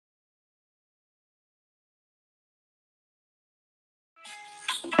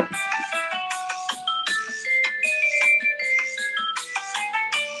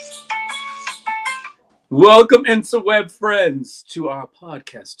Welcome, interweb friends, to our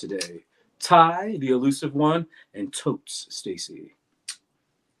podcast today. Ty, the elusive one, and Totes, Stacy.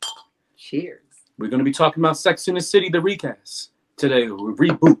 Cheers. We're going to be talking about Sex and the City, the recast. Today, we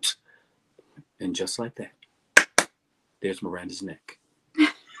reboot. And just like that, there's Miranda's neck.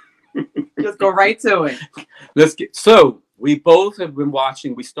 Just go right to it. So, we both have been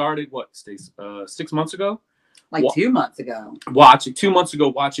watching. We started, Stacy, 6 months ago? Like 2 months ago. 2 months ago,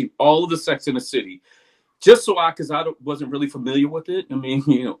 watching all of the Sex and the City. Just so because I wasn't really familiar with it. I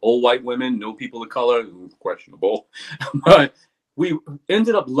mean, old white women, no people of color, questionable. But we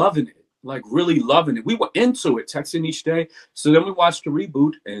ended up loving it, like really loving it. We were into it, texting each day. So then we watched the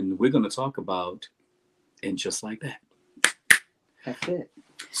reboot, and we're going to talk about And Just Like That. That's it.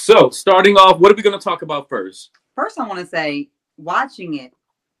 So starting off, what are we going to talk about first? First, I want to say, watching it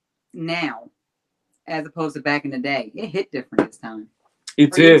now, as opposed to back in the day, it hit different this time.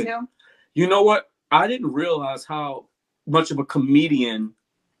 It did. You know what? I didn't realize how much of a comedian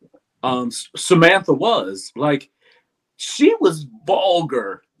Samantha was. Like, she was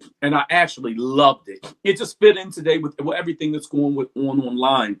vulgar, and I actually loved it. It just fit in today with everything that's going on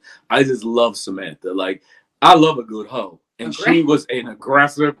online. I just love Samantha. Like, I love a good hoe, and she was an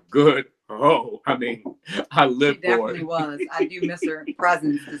aggressive, good hoe. I mean, I live for it. She definitely was. I do miss her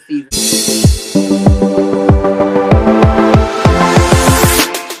presence this season.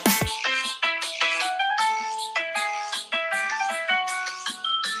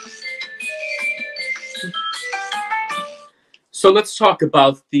 So let's talk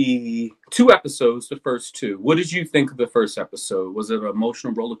about the 2 episodes, the first 2. What did you think of the first episode? Was it an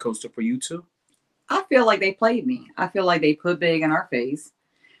emotional roller coaster for you too? I feel like they played me. I feel like they put big in our face.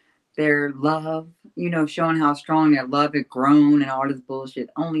 Their love, showing how strong their love had grown and all this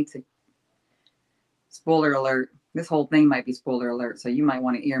bullshit. Only to, spoiler alert, this whole thing might be spoiler alert, so you might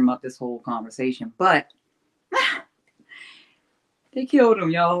want to earmuff this whole conversation. But they killed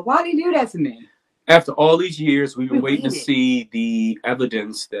him, y'all. Why'd he do that to me? After all these years, we've been waiting to see the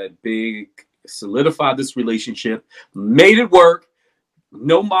evidence that Big solidified this relationship, made it work.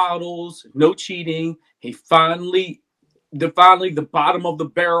 No models, no cheating. He finally the bottom of the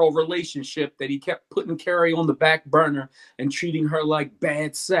barrel relationship that he kept putting Carrie on the back burner and treating her like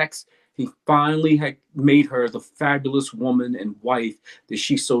bad sex. He finally had made her the fabulous woman and wife that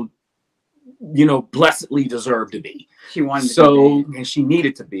she so, blessedly deserved to be. She wanted to be. And she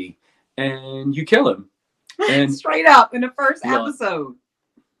needed to be. And you kill him. And straight up in the first episode.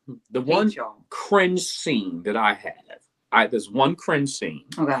 The one cringe scene that I have, there's one cringe scene.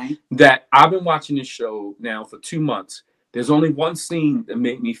 Okay. That I've been watching this show now for 2 months. There's only one scene that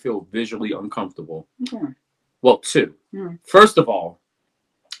made me feel visually uncomfortable. Okay. Well, 2. First of all,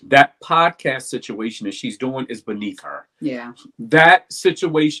 that podcast situation that she's doing is beneath her. Yeah. That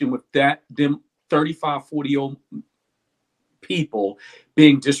situation with them 35, 40-year-old people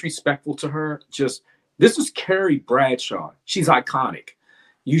being disrespectful to her, this is Carrie Bradshaw. She's iconic.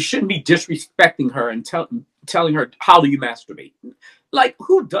 You shouldn't be disrespecting her and telling her, how do you masturbate? Like,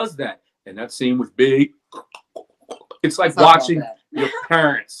 who does that? And that scene with Big, it's like watching your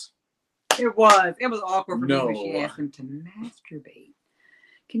parents. It was awkward for me when she asked him to masturbate.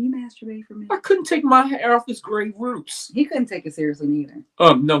 Can you masturbate for me? I couldn't take my hair off his gray roots. He couldn't take it seriously neither.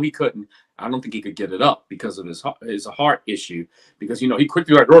 No, he couldn't. I don't think he could get it up because of his heart issue. Because, he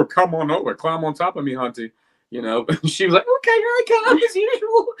quickly like, oh, come on over, climb on top of me, Hunty. She was like, okay, here I come, as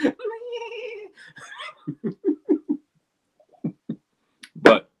usual.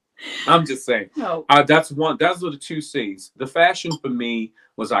 But I'm just saying, those are the 2 scenes. The fashion for me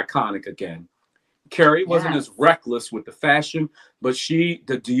was iconic again. Carrie wasn't as reckless with the fashion, but the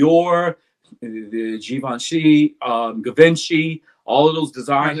Dior, the Givenchy, Givenchy, all of those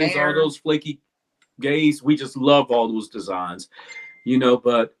designers, all those flaky gays, we just love all those designs,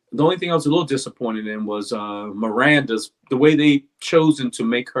 but the only thing I was a little disappointed in was Miranda's, the way they chosen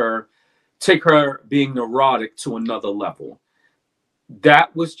to take her being neurotic to another level.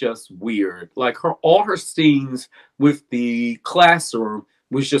 That was just weird. Like all her scenes with the classroom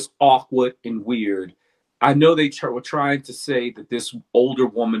was just awkward and weird. I know they were trying to say that this older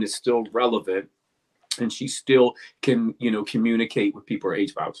woman is still relevant and she still can, communicate with people her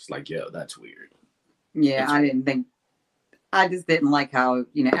age, but I was just like, yeah, that's weird. Yeah, I just didn't like how,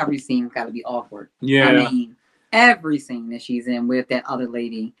 every scene's got to be awkward. Yeah. I mean, every scene that she's in with that other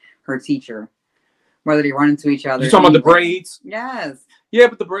lady, her teacher, whether they run into each other. You talking about the braids? Yes. Yeah,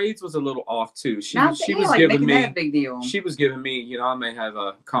 but the braids was a little off too. She was giving me a big deal. She was giving me, I may have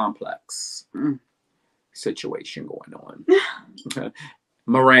a complex situation going on.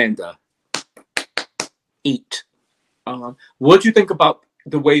 Miranda, eat. What'd you think about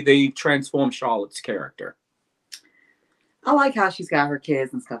the way they transformed Charlotte's character. I like how she's got her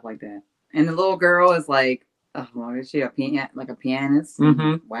kids and stuff like that. And the little girl is like, oh, is she a pianist?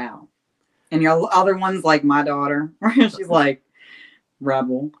 Mm-hmm. Wow. And the other one's like my daughter. She's like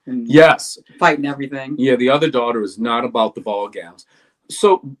rebel. And yes. Fighting everything. Yeah, the other daughter is not about the ball gowns.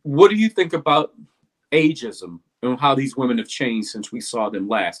 So what do you think about ageism and how these women have changed since we saw them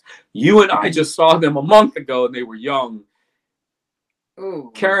last? You and I just saw them a month ago and they were young.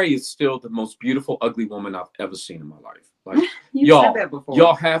 Ooh. Carrie is still the most beautiful, ugly woman I've ever seen in my life. Like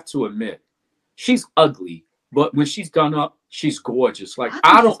y'all have to admit, she's ugly, but when she's done up, she's gorgeous. Like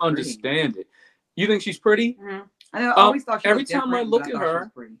I don't understand it. You think she's pretty? Mm-hmm. I always thought she every time I look at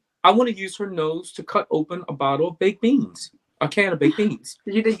her, I want to use her nose to cut open a bottle of baked beans, a can of baked beans.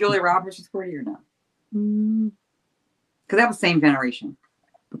 Did you think Julia Roberts was pretty or not? Because that was the same generation.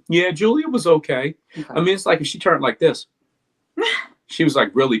 Yeah, Julia was okay. I mean, it's like if she turned like this, she was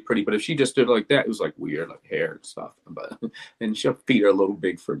like really pretty. But if she just did like that, it was like weird, like hair and stuff. But and her feet are a little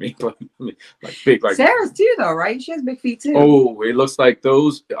big for me. But I mean, like big, like Sarah's too, though, right? She has big feet too. Oh, it looks like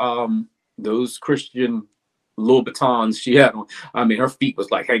those Christian Louboutins she had on. I mean, her feet was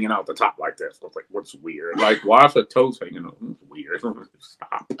like hanging out the top like this. I was like, what's weird? Like, why is her toes hanging out? It's weird.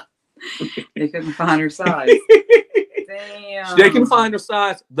 Stop. They couldn't find her size. Damn. They can find her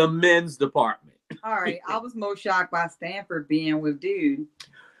size. The men's department. All right. I was most shocked by Stanford being with Dude.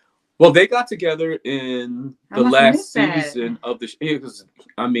 Well, they got together in the last season of the show.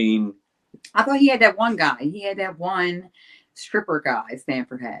 I mean, I thought he had that one guy. He had that one stripper guy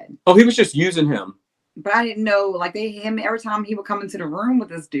Stanford had. Oh, he was just using him. But I didn't know, like, him every time he would come into the room with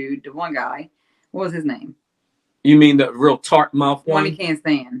this dude, the one guy. What was his name? You mean the real tart mouth one? One he can't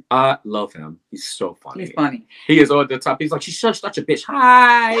stand. I love him. He's so funny. He's funny. He is all at the top. He's like, she's such a bitch.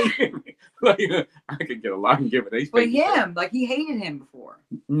 Hi. Like, I could get a lot and give it. But him, like, he hated him before.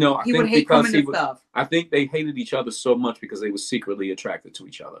 No, he would hate coming to stuff. I think they hated each other so much because they were secretly attracted to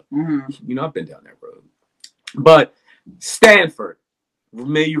each other. Mm-hmm. You know, I've been down that road. But Stanford,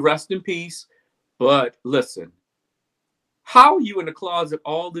 may you rest in peace. But listen, how are you in the closet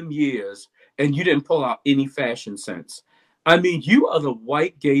all them years and you didn't pull out any fashion sense? I mean, you are the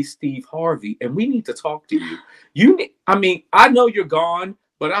white gay Steve Harvey, and we need to talk to you. I mean, I know you're gone,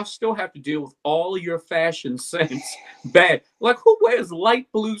 but I still have to deal with all of your fashion sense. Bad. Like, who wears light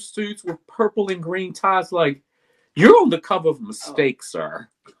blue suits with purple and green ties? Like, you're on the cover of Mistake, sir.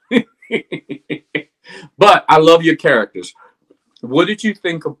 But I love your characters. What did you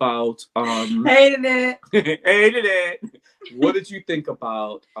think about hated it. Hated it. What did you think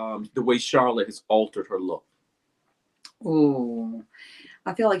about the way Charlotte has altered her look? Oh,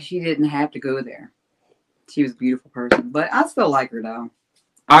 I feel like she didn't have to go there. She was a beautiful person, but I still like her though.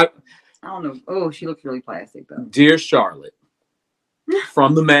 I don't know. Oh, she looks really plastic though. Dear Charlotte,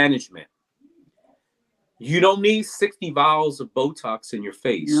 from the management, you don't need 60 vials of Botox in your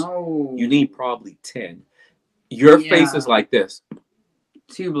face. No. You need probably 10. Your face is like this.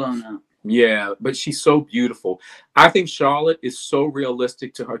 Too blown up. Yeah, but she's so beautiful. I think Charlotte is so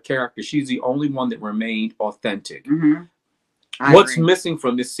realistic to her character. She's the only one that remained authentic. Mm-hmm. What's missing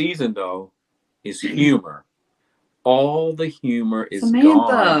from this season, though, is humor. All the humor is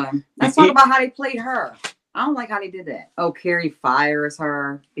gone. Let's talk about how they played her. I don't like how they did that. Oh, Carrie fires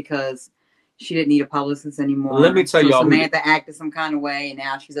her because she didn't need a publicist anymore. Let me tell y'all. Samantha acted some kind of way, and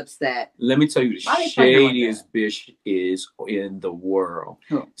now she's upset. Let me tell you, the shadiest bitch is in the world.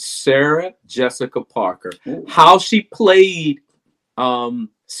 Sarah Jessica Parker. Ooh. How she played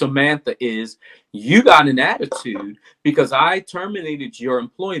Samantha is, you got an attitude because I terminated your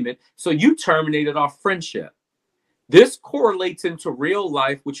employment, so you terminated our friendship. This correlates into real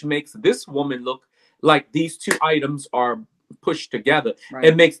life, which makes this woman look like these two items are pushed together. Right.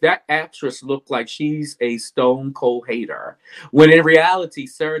 It makes that actress look like she's a stone cold hater, when in reality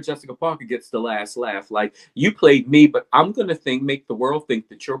Sarah Jessica Parker gets the last laugh. Like, you played me, but I'm gonna make the world think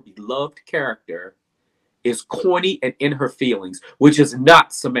that your beloved character is corny and in her feelings, which is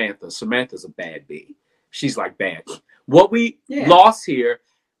not Samantha. Samantha's a bad bee. She's like bad. What we lost here,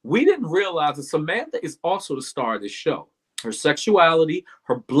 we didn't realize that Samantha is also the star of this show. Her sexuality,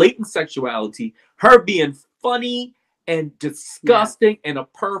 her blatant sexuality, her being funny and disgusting and a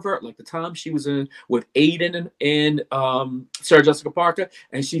pervert, like the time she was in with Aiden and Sarah Jessica Parker,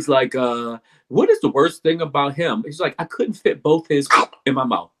 and she's like, what is the worst thing about him? He's like, I couldn't fit both his in my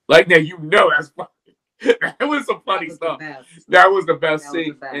mouth. Like, now you know that's funny. That was some funny stuff. That was the best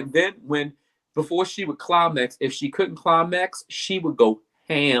scene. And then before she would climax, if she couldn't climax, she would go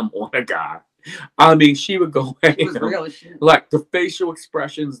ham on a guy. I mean, she would go It was real as shit. like the facial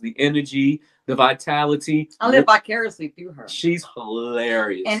expressions, the energy, the vitality. I live vicariously through her. She's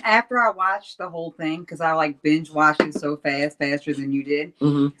hilarious. And after I watched the whole thing, because I like binge watched it so fast, faster than you did,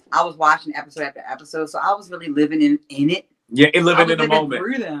 I was watching episode after episode, so I was really living in it. Yeah, living in the moment.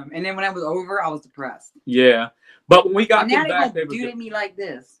 Through them, and then when I was over, I was depressed. Yeah, but when we got them back, they do to me like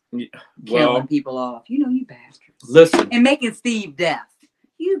this, killing people off. You know, you bastards. Listen, and making Steve deaf.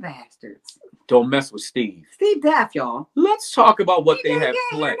 You bastards. Don't mess with Steve. Steve deaf, y'all. Let's talk about what they have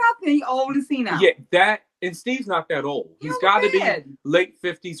planned. He old and seen now. Yeah, that and Steve's not that old. He's got to be late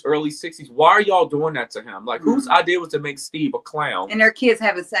 50s, early 60s. Why are y'all doing that to him? Like, whose idea was to make Steve a clown? And their kids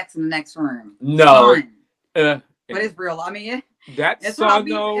having sex in the next room. No. But it's real. I mean, that's how it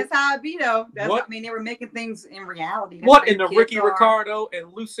be, though. I mean, they were making things in reality. That's what in the Ricky Ricardo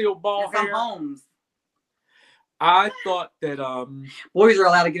and Lucille Ball hair? Homes. I thought that boys are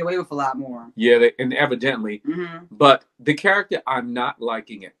allowed to get away with a lot more. Yeah, and evidently. But the character I'm not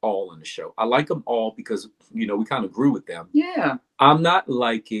liking at all in the show. I like them all because we kind of grew with them. Yeah. I'm not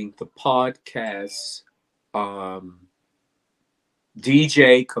liking the podcast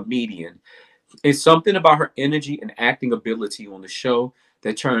DJ comedian. It's something about her energy and acting ability on the show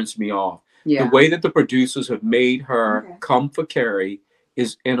that turns me off. Yeah. The way that the producers have made her come for Carrie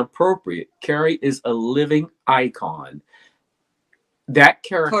is inappropriate. Carrie is a living icon. That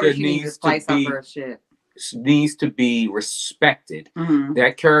character needs to be respected.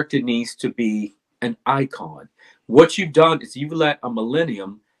 That character needs to be an icon. What you've done is you've let a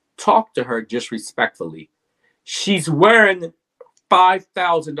millennium talk to her disrespectfully. She's wearing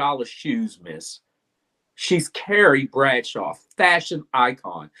 $5,000 shoes, miss. She's Carrie Bradshaw, fashion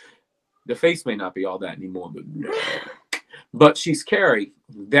icon. The face may not be all that anymore, but no. But she's Carrie.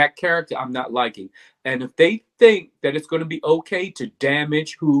 That character I'm not liking. And if they think that it's going to be okay to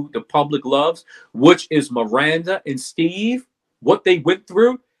damage who the public loves, which is Miranda and Steve, what they went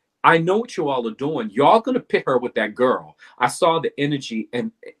through, I know what you all are doing. Y'all going to pit her with that girl. I saw the energy,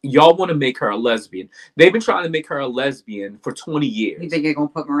 and y'all want to make her a lesbian. They've been trying to make her a lesbian for 20 years. You think they're going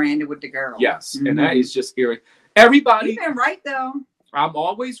to put Miranda with the girl? Yes, and that is just scary. Everybody. You've been right, though. I'm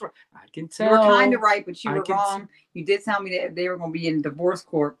always right. I can tell. You were kind of right, but you were wrong. You did tell me that they were going to be in divorce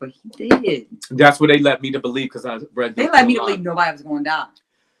court, but he did. That's what they led me to believe because I read. They led me to believe nobody was going to die.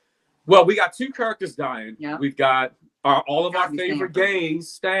 Well, we got two characters dying. Yeah. We've got all of our favorite gays,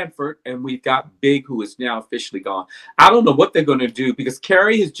 Stanford, and we've got Big, who is now officially gone. I don't know what they're going to do because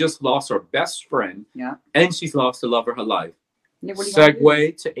Carrie has just lost her best friend. Yeah. And she's lost the love of her life. Yeah,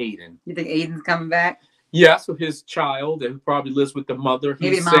 Segue to Aiden. You think Aiden's coming back? Yes, with his child, and probably lives with the mother.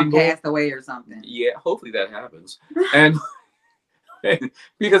 Maybe mom passed away or something. Yeah, hopefully that happens. and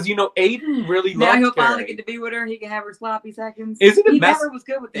because Aiden really now loves he'll Carrie. finally get to be with her. He can have her sloppy seconds. Isn't it he never was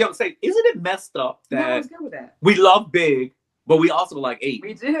good with that. Isn't it messed up that was good with that? We love Big, but we also like Aiden.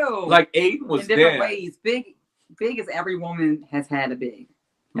 We do. Like Aiden was in different ways. Big is every woman has had a Big.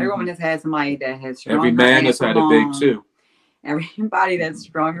 Every woman has had somebody that has strung every man has had a Big too. Everybody that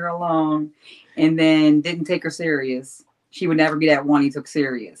strung her along and then didn't take her serious. She would never be that one he took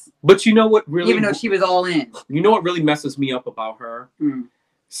serious. But you know what really... Even though she was all in. You know what really messes me up about her?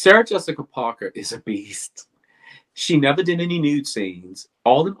 Sarah Jessica Parker is a beast. She never did any nude scenes.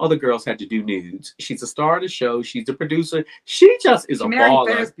 All them other girls had to do nudes. She's a star of the show. She's the producer. She just is a baller.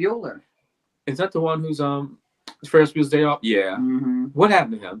 Ferris Bueller. Is that the one who's Ferris Bueller's Day Off? Yeah. What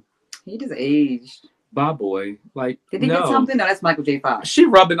happened to him? He just aged. Bye, boy. Like, did he get something? No, that's Michael J. Fox. She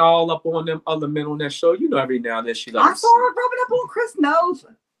rubbing all up on them other men on that show. Every now and then she like. I saw her rubbing up on Chris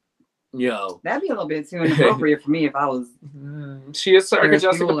Nolan. Yo. That'd be a little bit too inappropriate for me if I was. She is Sarah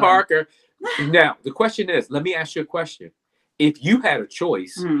Jessica Parker. Now, the question is, let me ask you a question. If you had a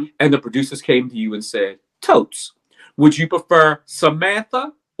choice and the producers came to you and said, Totes, would you prefer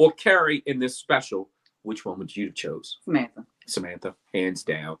Samantha or Carrie in this special? Which one would you have chose? Samantha, hands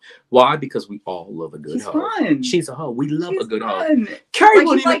down. Why? Because we all love a good hoe. Fun. She's a hoe. We love a good hoe. Carrie,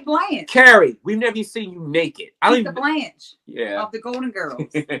 she's like Blanche. Carrie, we've never even seen you naked. She's the Blanche. Yeah. Of the Golden Girls.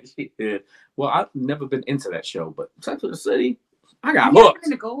 She did. Well, I've never been into that show, but Sex and the City, I got hooked.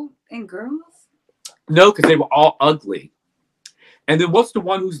 You the Golden Girls? No, because they were all ugly. And then what's the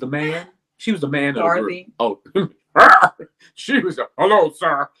one who's the man? She was the man. Dorothy. Oh, she was a hello,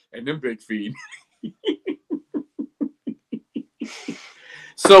 sir, and them big feet.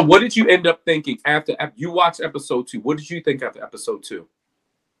 So what did you end up thinking after you watched episode 2? What did you think after episode 2?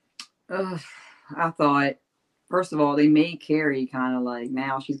 I thought, first of all, they made Carrie kind of like,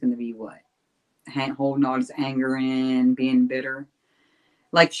 now she's going to be what? Holding all this anger in, being bitter.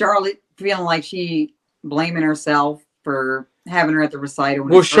 Like Charlotte feeling like she blaming herself for having her at the recital.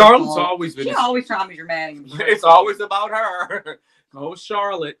 Well, Charlotte's always been. She always trying to be dramatic. It's always about her. Oh,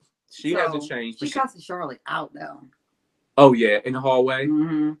 Charlotte. She hasn't changed. She got Charlotte out though. Oh yeah, in the hallway.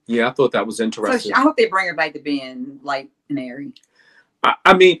 Mm-hmm. Yeah, I thought that was interesting. So I hope they bring her back to being light and airy.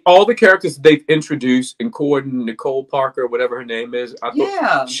 I mean, all the characters they've introduced, including Nicole Parker, whatever her name is. I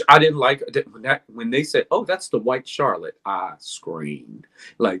didn't like when they said, "Oh, that's the white Charlotte." I screamed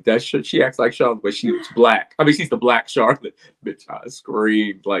like that. She acts like Charlotte, but she's black. I mean, she's the black Charlotte. Bitch, I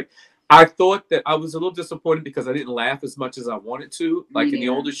screamed like. I thought that I was a little disappointed because I didn't laugh as much as I wanted to, like in the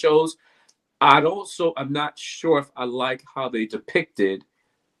older shows. I'm not sure if I like how they depicted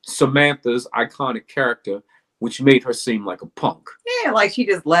Samantha's iconic character, which made her seem like a punk. Yeah, like she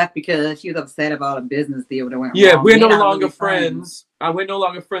just left because she was upset about a business deal that went wrong. Yeah, we're no longer friends. We're no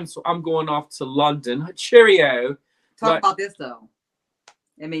longer friends, so I'm going off to London. Cheerio. Talk about this, though.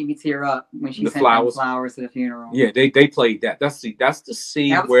 It made me tear up when she sent flowers to the funeral. Yeah, they played that. That's the scene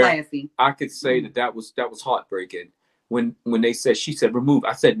that was where classy. I could say that was heartbreaking. When she said remove,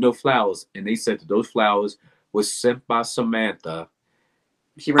 I said no flowers, and they said that those flowers was sent by Samantha.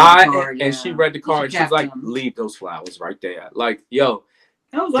 She read the card, and she read the card. And she was like, leave those flowers right there. Like, yo,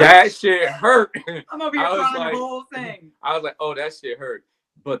 that shit hurt. I'm over here crying the whole thing. I was like, oh, that shit hurt.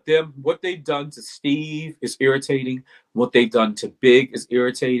 But them, what they've done to Steve is irritating. What they've done to Big is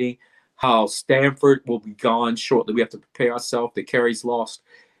irritating. How Stanford will be gone shortly. We have to prepare ourselves that Carrie's lost,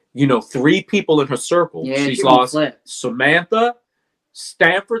 3 people in her circle. Yeah, she's lost Samantha,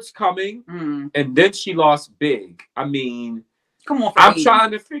 Stanford's coming, and then she lost Big. I mean, come on, I'm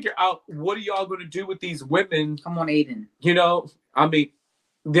trying to figure out what are y'all going to do with these women. Come on, Aiden. I mean,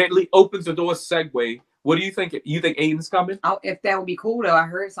 that opens the door segue. What do you think? You think Aiden's coming? Oh, if that would be cool, though. I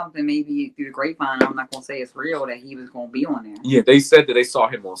heard something maybe through the grapevine. I'm not going to say it's real that he was going to be on there. Yeah, they said that they saw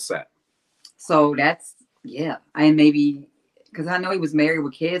him on set. So that's, and maybe, because I know he was married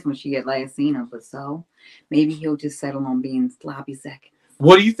with kids when she had last seen him, but maybe he'll just settle on being sloppy second.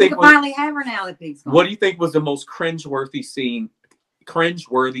 What do you think? Finally have her now that Big's gone. What do you think was the most cringeworthy scene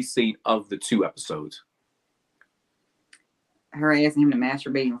of the 2 episodes? Her asking him to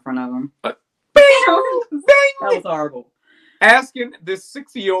masturbate in front of him. That was horrible. Asking this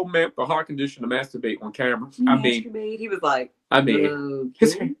 60-year-old man for heart condition to masturbate on camera. He was like,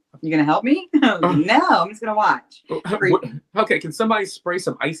 okay. You gonna help me? No, I'm just gonna watch. Okay, can somebody spray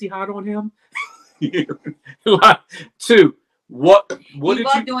some icy hot on him? 2. What he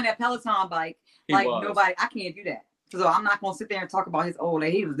loved doing that Peloton bike. Nobody, I can't do that. So I'm not gonna sit there and talk about his old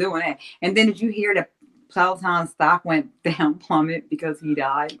age. He was doing that. And then did you hear that Peloton stock went down plummet because he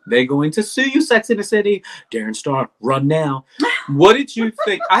died? They're going to sue you, Sex in the City. Darren Star, run now. What did you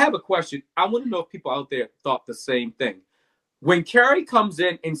think? I have a question. I want to know if people out there thought the same thing. When Carrie comes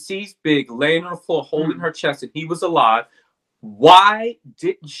in and sees Big laying on the floor holding her chest and he was alive, why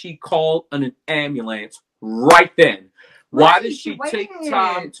didn't she call an ambulance right then? Why did she take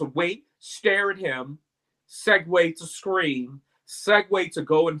time to wait, stare at him, segue to scream, segue to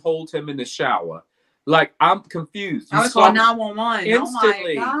go and hold him in the shower? Like, I'm confused. I would call 911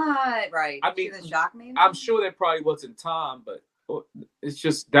 instantly. Oh my God! Right? I mean, shock me. I'm sure there probably wasn't time, but it's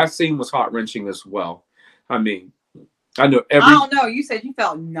just that scene was heart wrenching as well. I mean, I know I don't know. You said you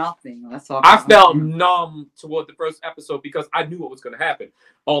felt nothing. I felt numb toward the first episode because I knew what was going to happen.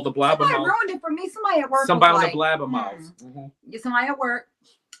 All the blabbermouths. Somebody ruined it for me. Somebody at work. Somebody on the blabbermouths. Somebody at work,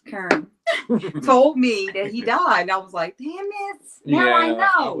 Karen, told me that he died. And I was like, damn it! Now I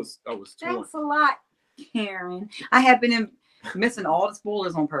know. I was Thanks a lot, Karen. I have been missing all the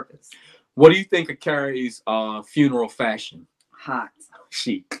spoilers on purpose. What do you think of Carrie's funeral fashion? Hot.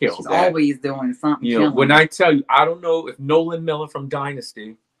 She killed She's that. Always doing something. When I tell you, I don't know if Nolan Miller from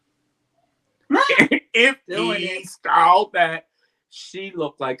Dynasty, if he styled that, she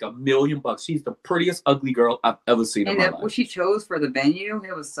looked like $1,000,000. She's the prettiest ugly girl I've ever seen in my life. What she chose for the venue,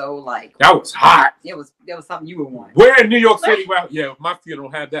 it was so like that was hot. It was something you would want. We're in New York City. Well, yeah, my funeral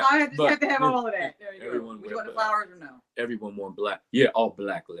had that. I had to have all of that. Everyone would you want the flowers or no? Everyone wore black. Yeah, all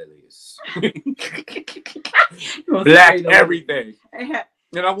black lilies. Black everything.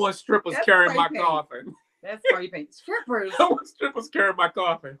 And I want strippers carrying my coffin. That's spray paint. Strippers. I want strippers carrying my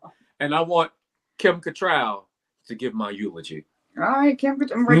coffin. And I want Kim Cattrall to give my eulogy. All right, Kim.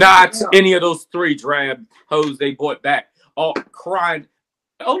 Not any of those 3 drab hoes they brought back. All crying.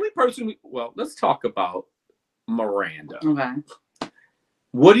 The only person. Well, let's talk about Miranda. Okay.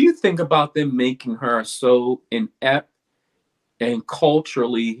 What do you think about them making her so inept and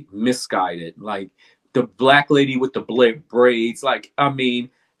culturally misguided? Like the black lady with the braids. Like, I mean,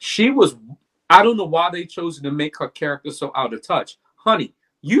 she was. I don't know why they chose to make her character so out of touch. Honey,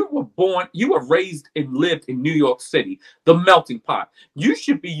 You were born, you were raised and lived in New York City, the melting pot. You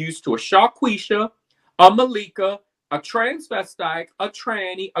should be used to a Sharquisha, a Malika, a transvestite, a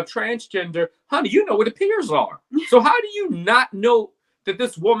tranny, a transgender. Honey, you know where the peers are. So how do you not know that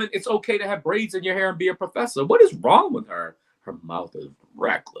this woman, it's okay to have braids in your hair and be a professor? What is wrong with her? Her mouth is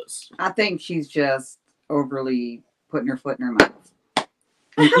reckless. I think she's just overly putting her foot in her mouth.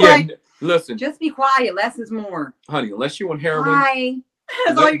 Yeah, like, listen. Just be quiet. Less is more. Honey, unless you want heroin. Hi.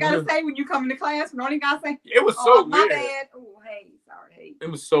 That's all you gotta say when you come into class. All you gotta say. It was so my weird. Bad. Oh, hey, sorry.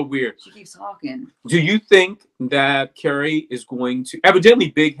 It was so weird. She keeps talking. Do you think that Carrie is going to? Evidently,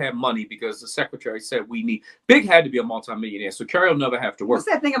 Big had money because the secretary said we need. Big had to be a multimillionaire, so Carrie will never have to work. What's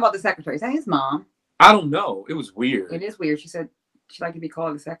that thing about the secretary? Is that his mom? I don't know. It was weird. It is weird. She said she'd like to be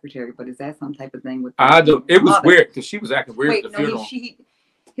called the secretary, but is that some type of thing with? I don't. It was weird because she was acting weird Wait, at the funeral.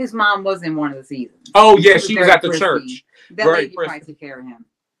 His mom was in one of the seasons. Oh yeah, she was at the church. That lady tried to take care of him.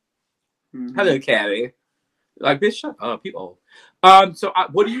 Mm-hmm. Hello, Carrie. Like, bitch, shut up. You old. So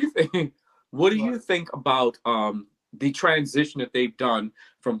what do you think? What do you think about the transition that they've done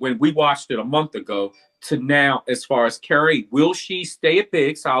from when we watched it a month ago to now? As far as Carrie, will she stay at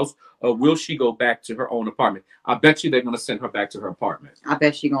Big's house or will she go back to her own apartment? I bet you they're going to send her back to her apartment. I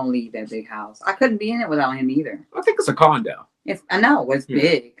bet she's going to leave that big house. I couldn't be in it without him either. I think it's a condo. I know it's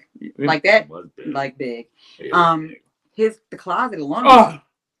big, like that, big. Like big. The closet alone. Oh,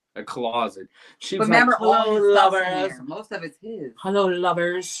 a closet. She but remember, all his lovers. In there. Most of it's his. Hello,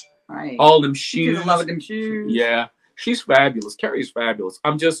 lovers. Right. All them shoes. She's in love with them shoes. Yeah, she's fabulous. Carrie's fabulous.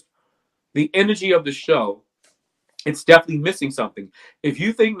 The energy of the show. It's definitely missing something. If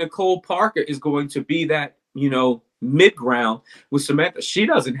you think Nicole Parker is going to be that, mid ground with Samantha, she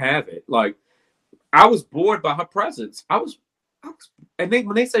doesn't have it. Like, I was bored by her presence. And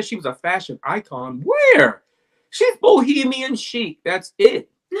when they said she was a fashion icon, where? She's bohemian chic. That's it.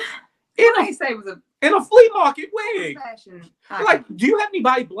 In a flea market wig. Fashion icon. Like, do you have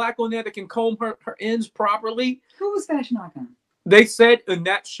anybody black on there that can comb her ends properly? Who was fashion icon? They said in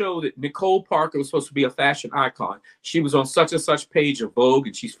that show that Nicole Parker was supposed to be a fashion icon. She was on such and such page of Vogue,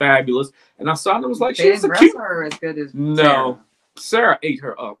 and she's fabulous. And I saw her and was like, she's a cute. Her as good as no. Sarah ate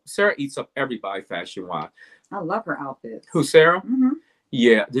her up. Sarah eats up everybody fashion-wise. I love her outfits. Who, Sarah? Mm-hmm.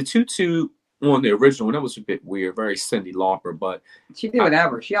 Yeah, the tutu on the original one, that was a bit weird, very Cyndi Lauper, but she did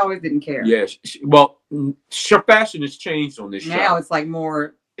whatever. She always didn't care. Yeah, her fashion has changed on this show. Now it's like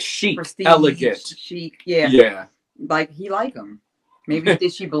more chic, prestige, elegant, chic. Yeah, yeah. Like he liked them. Maybe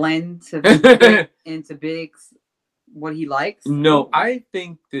did she blend into Big's what he likes? No, I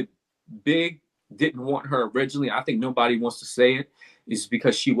think that Big didn't want her originally. I think nobody wants to say it. Is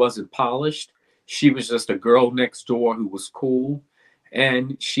because she wasn't polished. She was just a girl next door who was cool,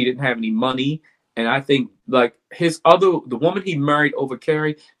 and she didn't have any money. And I think like the woman he married over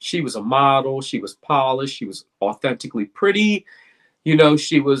Carrie, she was a model. She was polished. She was authentically pretty.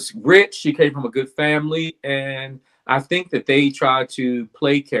 She was rich. She came from a good family. And I think that they tried to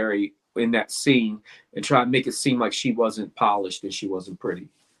play Carrie in that scene and try to make it seem like she wasn't polished and she wasn't pretty.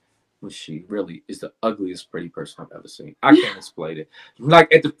 When she really is the ugliest pretty person I've ever seen. I can't explain it.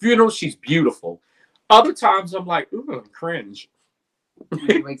 Like at the funeral, she's beautiful. Other times I'm like, ooh, I'm cringe.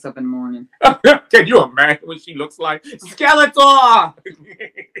 She wakes up in the morning. Can you imagine what she looks like? Skeletor!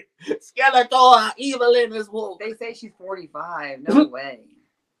 Skeletor, evil in his wolf. They say she's 45. No way.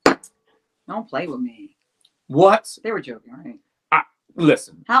 Don't play with me. What? They were joking, right?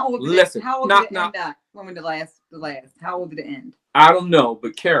 Listen. How old did it end up? When we the last? How old did it end? I don't know,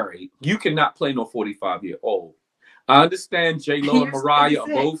 but Carrie, you cannot play no 45-year-old. I understand J-Lo and Mariah are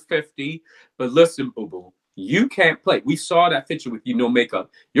both 50, but listen, boo-boo, you can't play. We saw that picture with you, no makeup.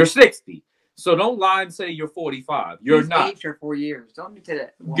 You're 60, so don't lie and say you're 45. You're not. Aged her 4 years. Don't do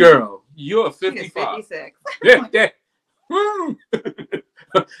that. Girl, you're 55. 56. Yeah.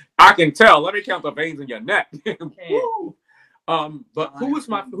 I can tell. Let me count the veins in your neck. But who was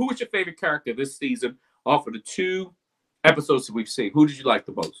your favorite character this season off of the 2 episodes that we've seen? Who did you like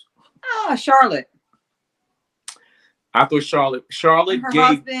the most? Charlotte. I thought Charlotte her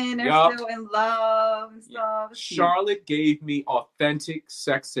husband, they're still in love and stuff. Charlotte gave me authentic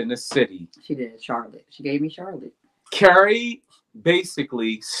Sex in the City. She did, Charlotte. She gave me Charlotte. Carrie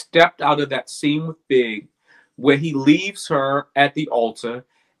basically stepped out of that scene with Big where he leaves her at the altar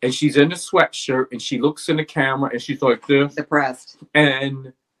and she's in a sweatshirt and she looks in the camera and she's like this. Depressed.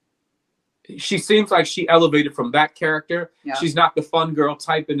 And she seems like she elevated from that character. Yeah. She's not the fun girl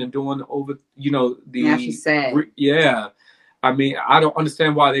typing and doing over, now she's sad. Yeah. I mean, I don't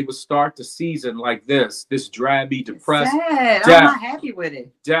understand why they would start the season like this drabby, depressed. Sad. I'm not happy with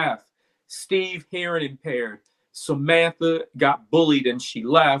it. Deaf. Steve hearing impaired. Samantha got bullied and she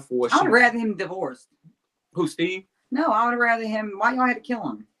left. Or I would rather him divorced. Who, Steve? No, I would rather him. Why y'all had to kill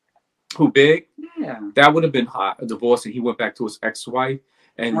him? Who, Big? Yeah. That would have been hot. A divorce, and he went back to his ex-wife.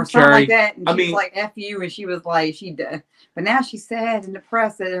 And or something like that. And she was like, F you. And she was like, but now she's sad and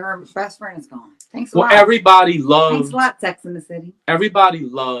depressed that her best friend is gone. Thanks a lot. Everybody loved. Thanks a lot, Sex in the City. Everybody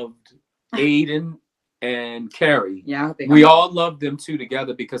loved Aiden and Carrie. Yeah, we all loved them two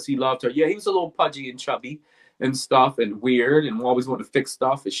together because he loved her. Yeah, he was a little pudgy and chubby and stuff and weird and always wanted to fix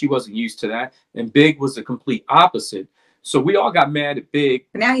stuff, and she wasn't used to that. And Big was the complete opposite. So we all got mad at Big.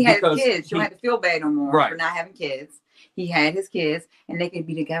 But now he has kids. You don't have to feel bad no more for not having kids. He had his kids, and they could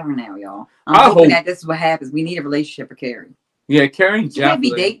be together now, y'all. I'm hoping that this is what happens. We need a relationship for Carrie. Yeah, Carrie she can't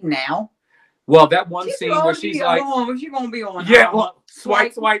be dating now. Well, that one scene where she's like, she's gonna be on. Yeah, well,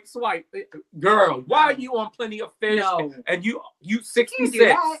 swipe. Girl, why are you on Plenty of Fish? No. And you 66?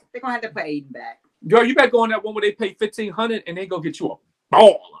 They're gonna have to pay Aiden back. Girl, you better go on that one where they pay $1,500 and they go get you a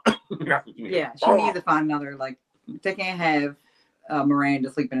ball. Yeah, she needs to find another. Like, they can't have Miranda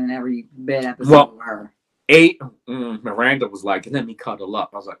sleeping in every bed episode with her. Miranda was like, let me cuddle up.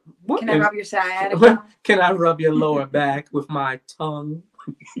 I was like, what? Can I rub your side? Can I rub your lower back with my tongue?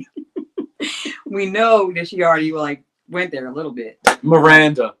 We know that she already went there a little bit.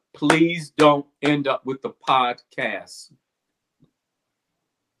 Miranda, please don't end up with the podcast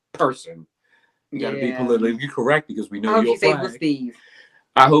person. You gotta be politically correct because we know you're flag. With Steve.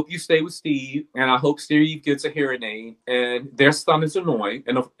 I hope you stay with Steve, and I hope Steve gets a hearing aid. And their son is annoying,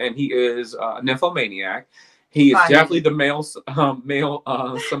 and he is a nymphomaniac. He is definitely the male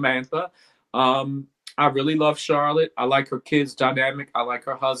Samantha. I really love Charlotte. I like her kids' dynamic. I like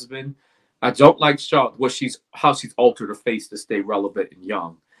her husband. I don't like Charlotte. How she's altered her face to stay relevant and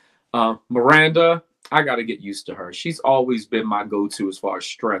young. Miranda, I got to get used to her. She's always been my go-to as far as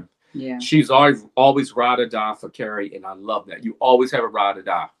strength. Yeah. She's always ride or die for Carrie, and I love that. You always have a ride or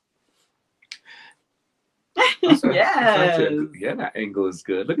die. Yeah, that angle is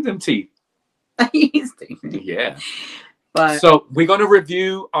good. Look at them teeth. Yeah. But so we're gonna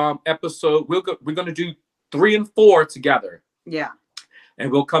review episode. We're gonna do 3 and 4 together. Yeah. And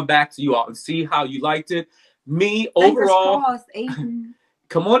we'll come back to you all and see how you liked it. Me overall. Crossed, Aiden.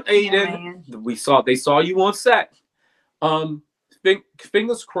 Come on, Aiden. Yeah, they saw you on set.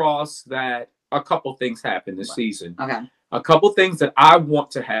 Fingers crossed that a couple things happen this season. Okay. A couple things that I want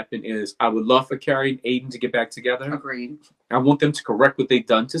to happen is I would love for Carrie and Aiden to get back together. Agreed. I want them to correct what they've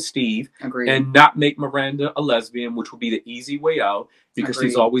done to Steve. Agreed. And not make Miranda a lesbian, which would be the easy way out because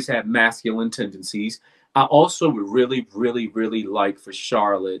she's always had masculine tendencies. I also would really, really, really like for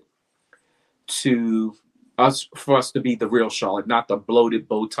Charlotte for us to be the real Charlotte, not the bloated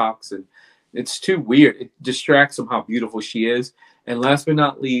Botox. And it's too weird. It distracts from how beautiful she is. And last but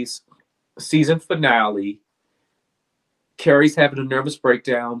not least, season finale, Carrie's having a nervous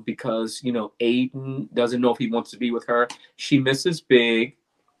breakdown because, Aiden doesn't know if he wants to be with her. She misses Big.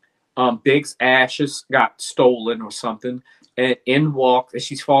 Big's ashes got stolen or something. And and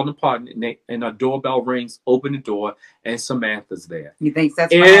she's falling apart, and a doorbell rings, open the door, and Samantha's there. You think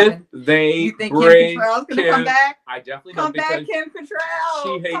that's what happened? You think Kim Cattrall's going to come back? I definitely come back, Kim Cattrall.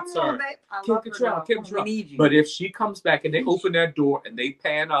 She hates her. Kim Cattrall. We need you. But if she comes back and they open that door and they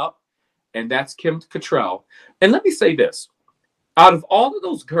pan up, and that's Kim Cattrall. And let me say this. Out of all of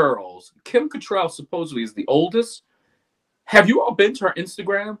those girls, Kim Cattrall supposedly is the oldest. Have you all been to her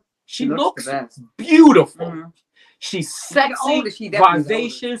Instagram? She looks beautiful. Mm-hmm. She's sexy,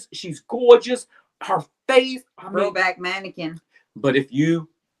 vivacious. She's gorgeous. Her face, throwback mannequin. But if you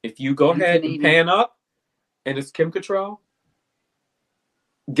go ahead and pan up, and it's Kim Cattrall,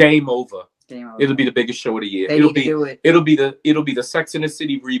 game over. It'll be the biggest show of the year. It'll be the Sex and the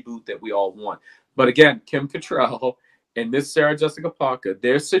City reboot that we all want. But again, Kim Cattrall and Miss Sarah Jessica Parker,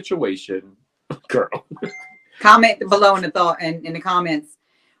 their situation, girl. Comment below in the comments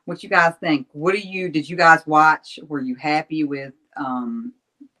what you guys think. Did you guys watch? Were you happy with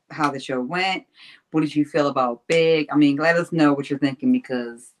how the show went? What did you feel about Big? I mean, let us know what you're thinking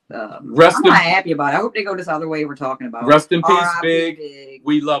because I'm not happy about it. I hope they go this other way we're talking about. Rest in peace, Big.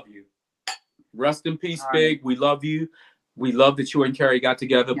 We love you. Rest in peace, Big. We love you. We love that you and Carrie got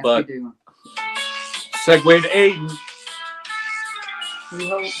together. Yes, but segue to Aiden. We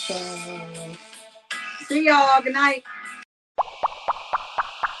hope so. See y'all. Good night.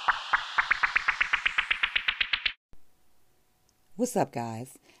 What's up,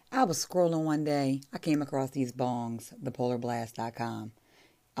 guys? I was scrolling one day. I came across these bongs, thepolarblast.com.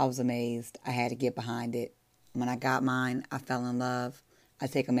 I was amazed. I had to get behind it. When I got mine, I fell in love. I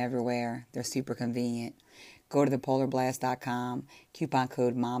take them everywhere. They're super convenient. Go to thepolarblast.com. Coupon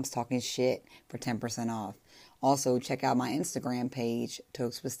code MomsTalkingShit for 10% off. Also, check out my Instagram page,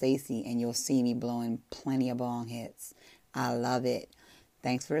 Tokes with Stacy, and you'll see me blowing plenty of bong hits. I love it.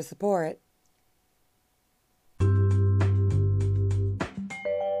 Thanks for the support.